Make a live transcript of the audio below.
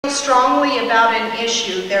strongly about an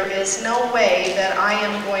issue, there is no way that I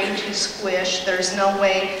am going to squish, there's no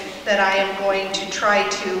way that I am going to try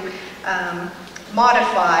to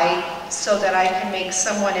modify so that I can make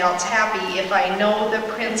someone else happy if I know the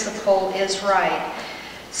principle is right.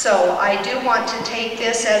 So I do want to take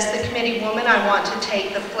this as the committee woman. I want to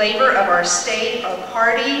take the flavor of our state, our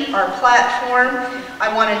party, our platform.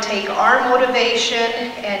 I want to take our motivation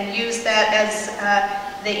and use that as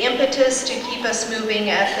the impetus to keep us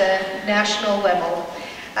moving at the national level.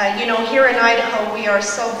 You know, here in Idaho, we are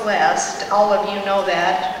so blessed. All of you know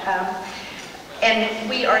that. And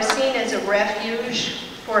we are seen as a refuge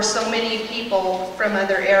for so many people from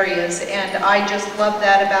other areas, and I just love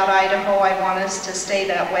that about Idaho. I want us to stay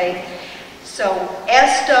that way. So,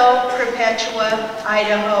 Esto Perpetua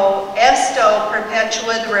Idaho, Esto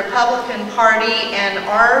Perpetua the Republican Party, and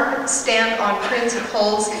our stand on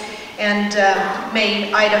principles, and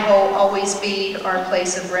may Idaho always be our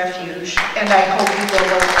place of refuge. And I hope you will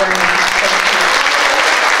vote for me. Thank you.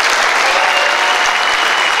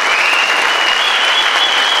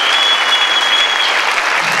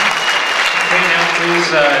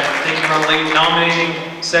 Please take your own lead,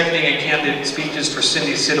 nominating, seconding, and candidate speeches for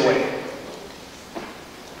Cindy Sidaway.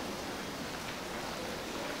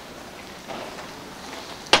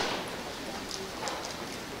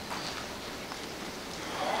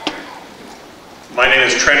 My name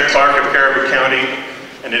is Trent Clark of Caribou County,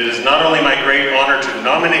 and it is not only my great honor to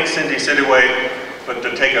nominate Cindy Sidaway, but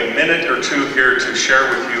to take a minute or two here to share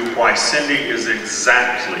with you why Cindy is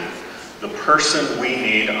exactly the person we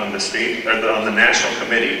need on the state, or on the national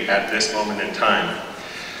committee at this moment in time.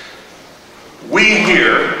 We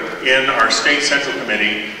here in our state central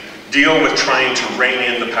committee deal with trying to rein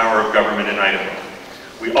in the power of government in Idaho.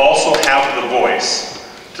 We also have the voice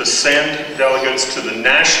to send delegates to the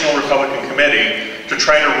National Republican Committee to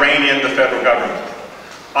try to rein in the federal government.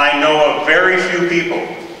 I know of very few people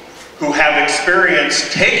who have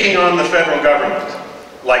experience taking on the federal government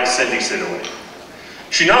like Cindy Sidaway.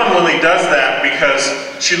 She not only does that because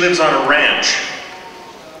she lives on a ranch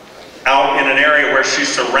out in an area where she's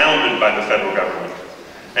surrounded by the federal government,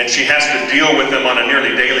 and she has to deal with them on a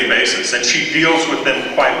nearly daily basis, and she deals with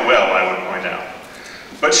them quite well, I would point out.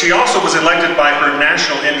 But she also was elected by her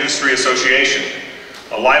National Industry Association,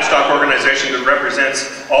 a livestock organization that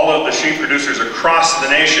represents all of the sheep producers across the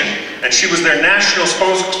nation, and she was their national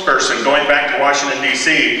spokesperson going back to Washington,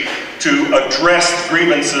 D.C. to address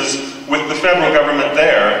grievances with the federal government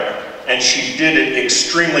there, and she did it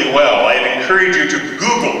extremely well. I encourage you to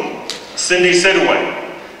Google Cindy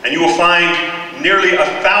Sidaway, and you will find nearly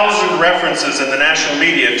 1,000 references in the national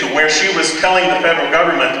media to where she was telling the federal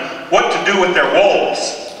government what to do with their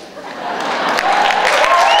wolves.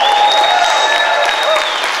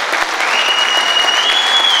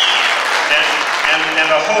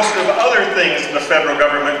 And a host of other things the federal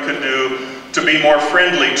government could do to be more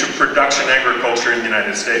friendly to production agriculture in the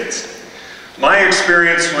United States. My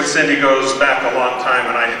experience with Cindy goes back a long time,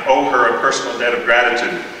 and I owe her a personal debt of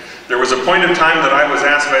gratitude. There was a point in time that I was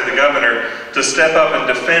asked by the governor to step up and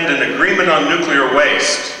defend an agreement on nuclear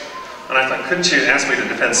waste. And I thought, couldn't you ask me to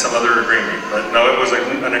defend some other agreement? But no, it was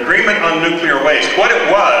an agreement on nuclear waste. What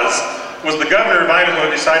it was the governor of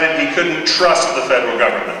Idaho decided he couldn't trust the federal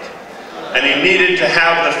government. And he needed to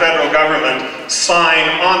have the federal government sign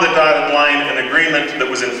on the dotted line an agreement that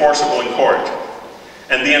was enforceable in court.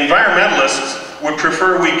 And the environmentalists would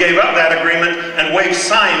prefer we gave up that agreement and wave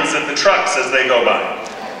signs at the trucks as they go by.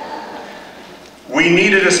 We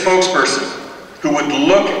needed a spokesperson who would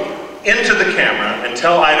look into the camera and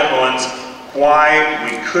tell Idahoans why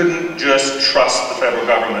we couldn't just trust the federal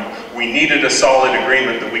government. We needed a solid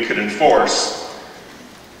agreement that we could enforce.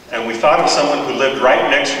 And we thought of someone who lived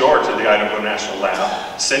right next door to the Idaho National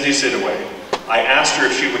Lab, Cindy Sidaway. I asked her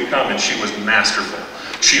if she would come, and she was masterful.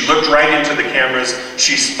 She looked right into the cameras,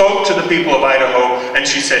 she spoke to the people of Idaho, and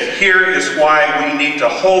she said, here is why we need to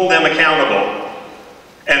hold them accountable.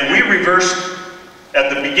 And we reversed,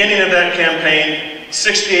 at the beginning of that campaign,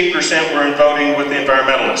 68% were in voting with the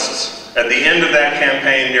environmentalists. At the end of that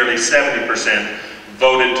campaign, nearly 70%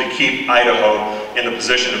 voted to keep Idaho in the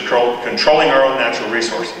position of controlling our own natural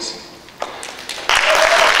resources.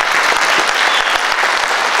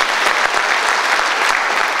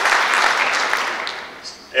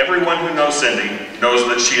 Everyone who knows Cindy knows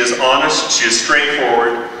that she is honest, she is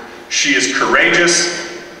straightforward, she is courageous,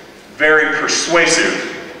 very persuasive,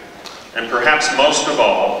 and perhaps most of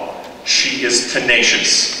all, she is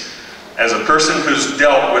tenacious. As a person who's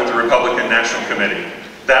dealt with the Republican National Committee,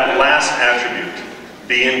 that last attribute,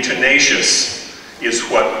 being tenacious, is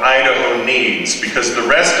what Idaho needs, because the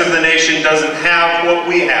rest of the nation doesn't have what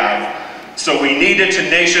we have. So we need a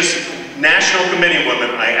tenacious national committee woman.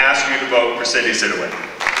 I ask you to vote for Cindy Sidaway.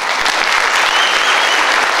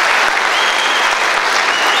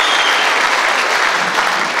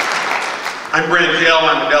 I'm Brent Hill.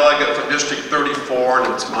 I'm a delegate from District 34,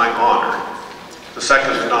 and it's my honor to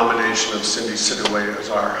second the nomination of Cindy Sidaway as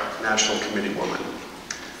our National Committee woman.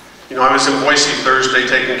 You know, I was in Boise Thursday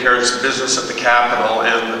taking care of some business at the Capitol,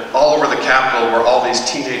 and all over the Capitol were all these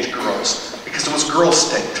teenage girls, because it was Girl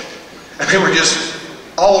State. And they were just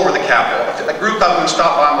all over the Capitol. A group of them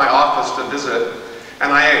stopped by my office to visit,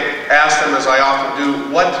 and I asked them, as I often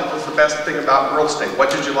do, what was the best thing about Girl State?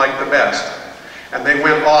 What did you like the best? And they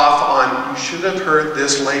went off on, you should have heard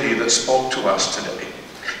this lady that spoke to us today.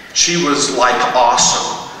 She was like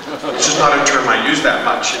awesome. Which is not a term I use that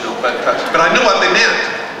much, you know, but I knew what they meant.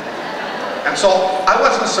 And so I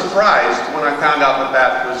wasn't surprised when I found out that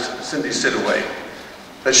that was Cindy Sidaway,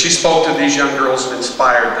 that she spoke to these young girls and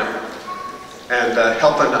inspired them and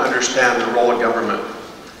helped them to understand the role of government.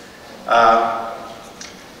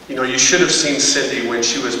 You know, you should have seen Cindy when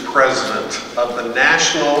she was president of the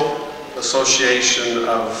National Association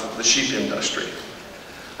of the Sheep Industry.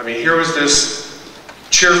 I mean, here was this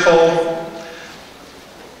cheerful,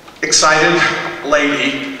 excited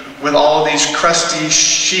lady with all of these crusty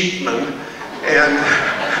sheepmen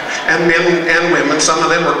and men and women. Some of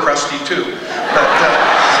them were crusty too.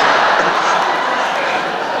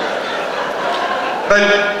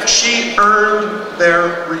 But she earned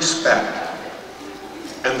their respect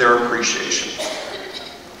and their appreciation.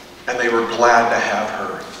 And they were glad to have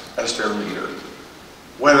her as their leader.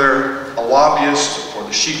 Whether a lobbyist for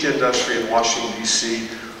the sheep industry in Washington, D.C.,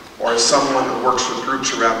 or as someone that works with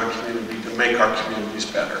groups around the community to make our communities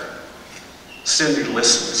better. Cindy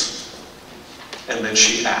listens, and then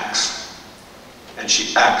she acts. And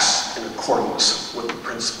she acts in accordance with the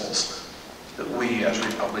principles that we as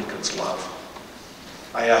Republicans love.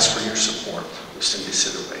 I ask for your support of Cindy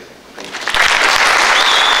Sidaway. Thank you.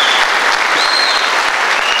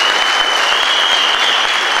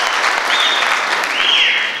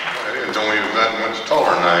 I didn't know he was that much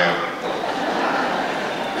taller than I am.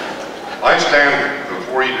 I stand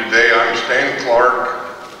before you today. I'm Stan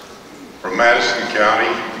Clark from Madison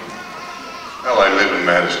County. Well, I live in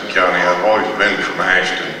Madison County. I've always been from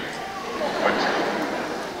Ashton.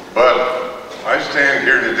 But I stand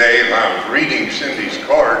here today and I was reading Cindy's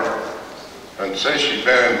card, and it says she's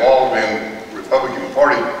been involved in the Republican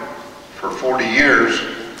Party for 40 years.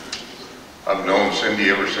 I've known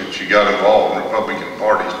Cindy ever since she got involved in Republican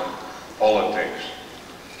Party politics.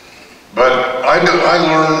 But I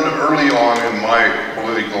learned early on in my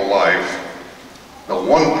political life that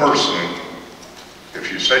one person,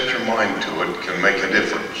 if you set your mind to it, can make a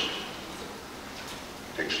difference.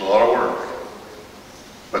 It takes a lot of work.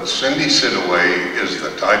 But Cindy Sidaway is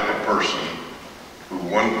the type of person who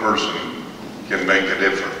one person can make a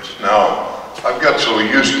difference. Now, I've got so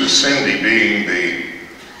used to Cindy being the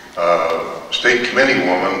state committee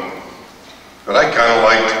woman that I kind of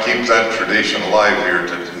like to keep that tradition alive here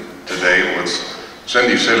today with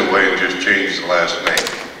Cindy Sidaway and just change the last name.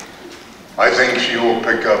 I think she will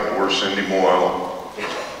pick up where Cindy Moyle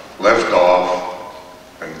left off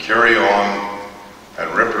and carry on and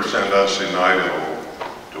represent us in Idaho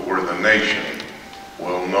to where the nation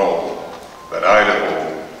will know that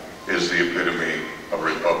Idaho is the epitome of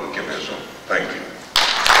Republicanism. Thank you.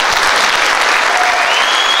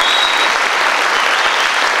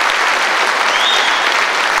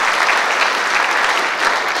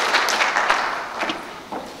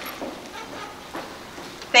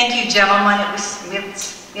 Thank you, gentlemen.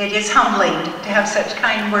 It is humbling to have such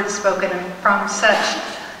kind words spoken from such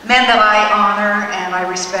men that I honor and I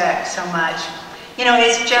respect so much. You know,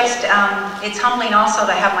 it's just, it's humbling also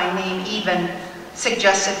to have my name even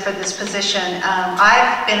suggested for this position.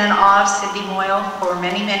 I've been in awe of Cindy Moyle for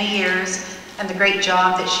many, many years and the great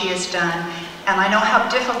job that she has done. And I know how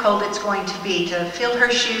difficult it's going to be to fill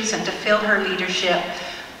her shoes and to fill her leadership.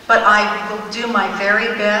 But I will do my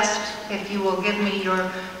very best if you will give me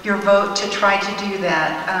your vote to try to do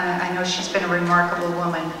that. I know she's been a remarkable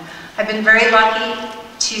woman. I've been very lucky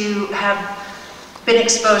to have been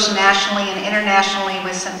exposed nationally and internationally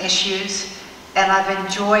with some issues, and I've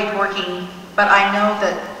enjoyed working, but I know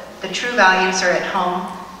that the true values are at home,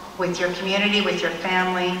 with your community, with your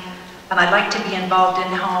family, and I'd like to be involved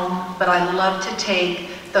in home, but I love to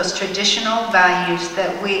take those traditional values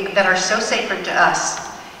that are so sacred to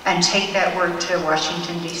us and take that word to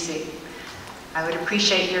Washington, D.C. I would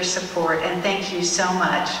appreciate your support, and thank you so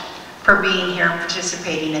much for being here and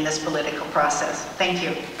participating in this political process. Thank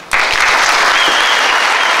you.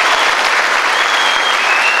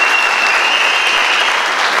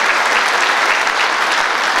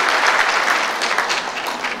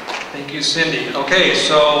 Thank you, Cindy. Okay,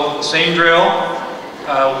 so same drill.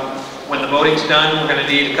 When the voting's done, we're going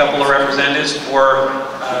to need a couple of representatives for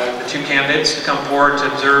the two candidates to come forward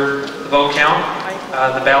to observe the vote count.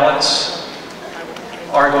 The ballots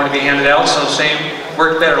are going to be handed out, so same,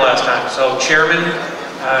 worked better last time. So Chairman,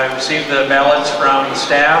 received the ballots from the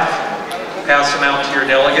staff, pass them out to your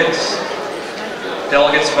delegates.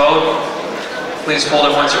 Delegates vote. Please fold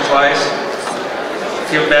it once or twice.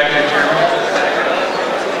 Give it back to the Chairman.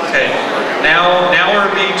 Okay, now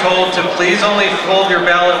we're being told to please only fold your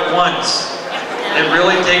ballot once. It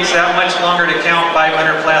really takes that much longer to count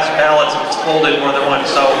 500 plus ballots if it's folded more than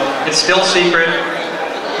once. So it's still secret.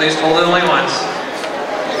 Please fold it only once.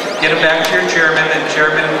 Get it back to your chairman, and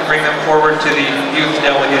chairman bring them forward to the youth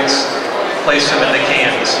delegates. Place them in the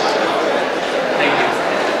cans. Thank you.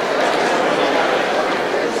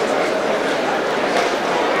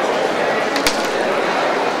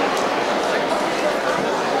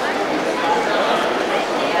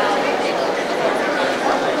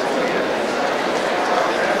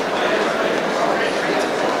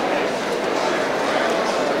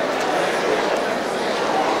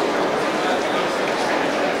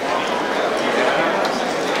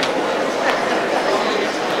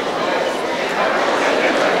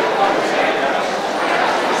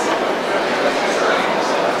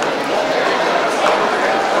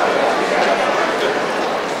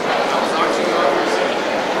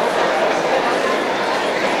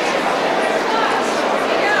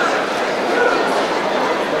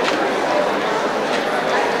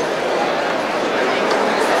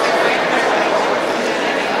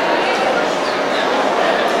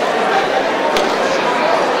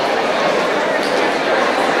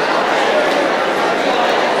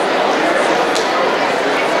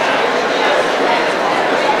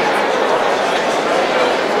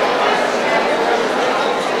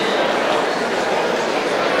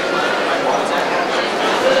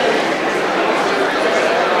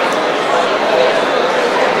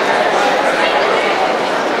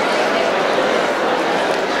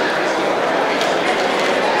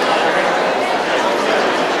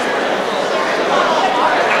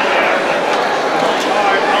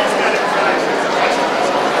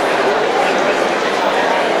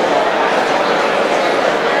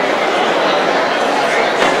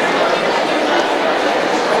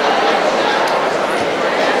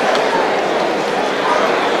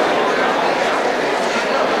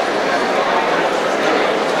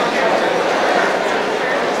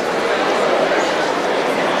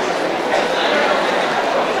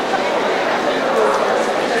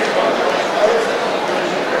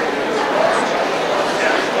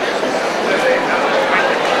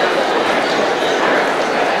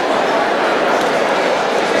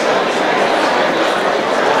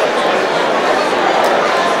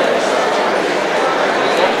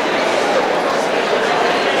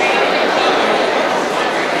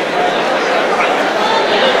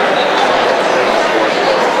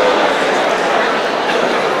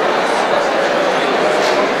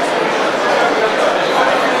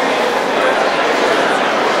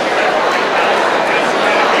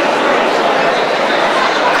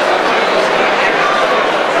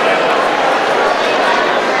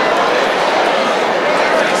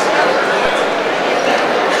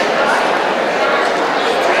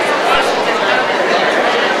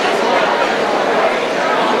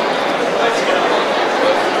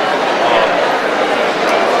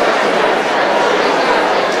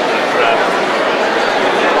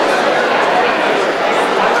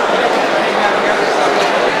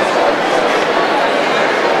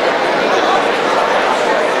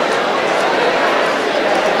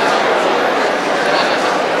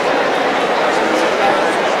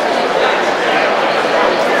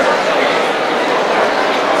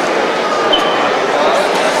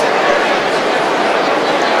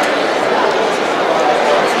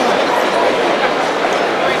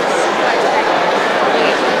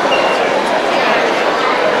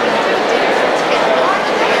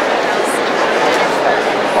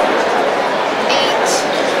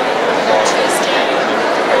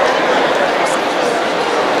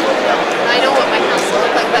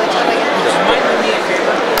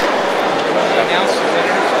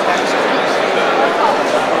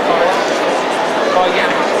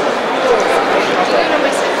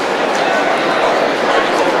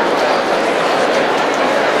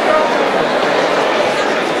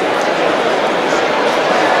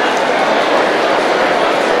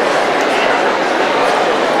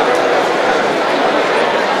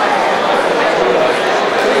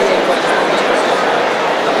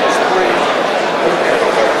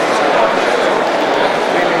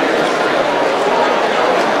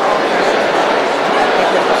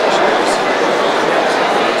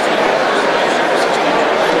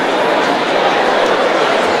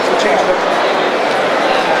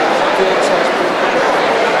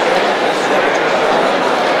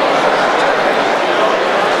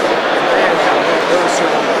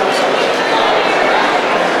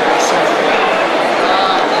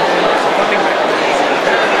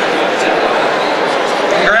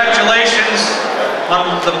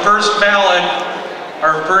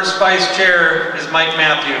 our first vice chair is Mike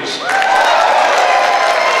Matthews.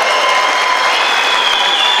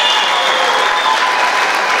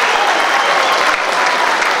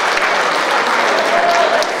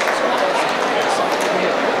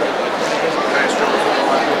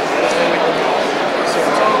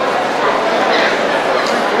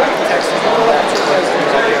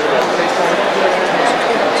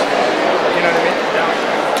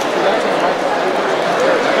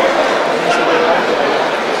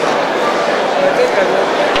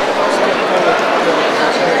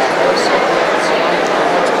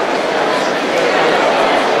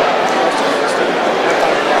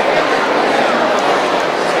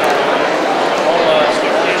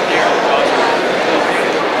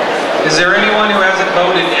 Is there anyone who hasn't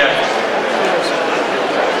voted yet?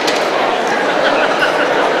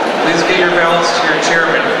 Please get your ballots to your chair